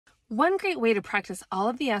One great way to practice all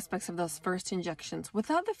of the aspects of those first injections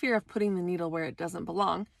without the fear of putting the needle where it doesn't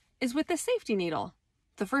belong is with the safety needle.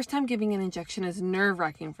 The first time giving an injection is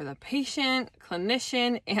nerve-wracking for the patient,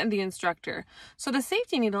 clinician, and the instructor. So the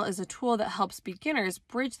safety needle is a tool that helps beginners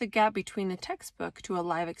bridge the gap between the textbook to a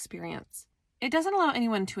live experience. It doesn't allow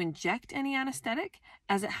anyone to inject any anesthetic,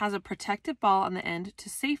 as it has a protective ball on the end to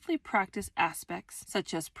safely practice aspects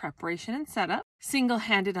such as preparation and setup,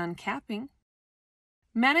 single-handed uncapping,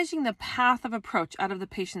 managing the path of approach out of the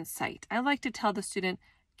patient's sight. I like to tell the student,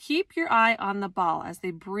 keep your eye on the ball as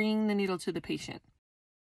they bring the needle to the patient.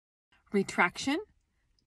 Retraction,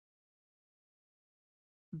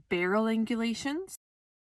 barrel angulations,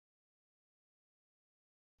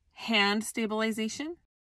 hand stabilization,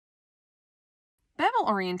 bevel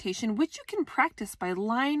orientation, which you can practice by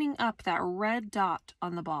lining up that red dot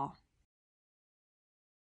on the ball.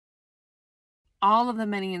 All of the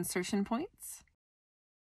many insertion points.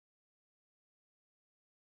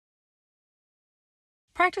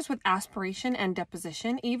 Practice with aspiration and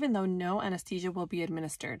deposition, even though no anesthesia will be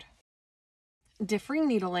administered. Differing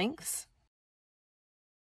needle lengths.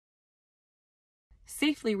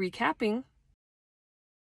 Safely recapping.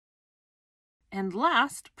 And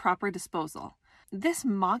last, proper disposal. This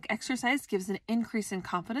mock exercise gives an increase in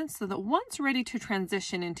confidence so that once ready to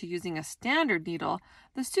transition into using a standard needle,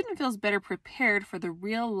 the student feels better prepared for the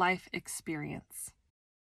real-life experience.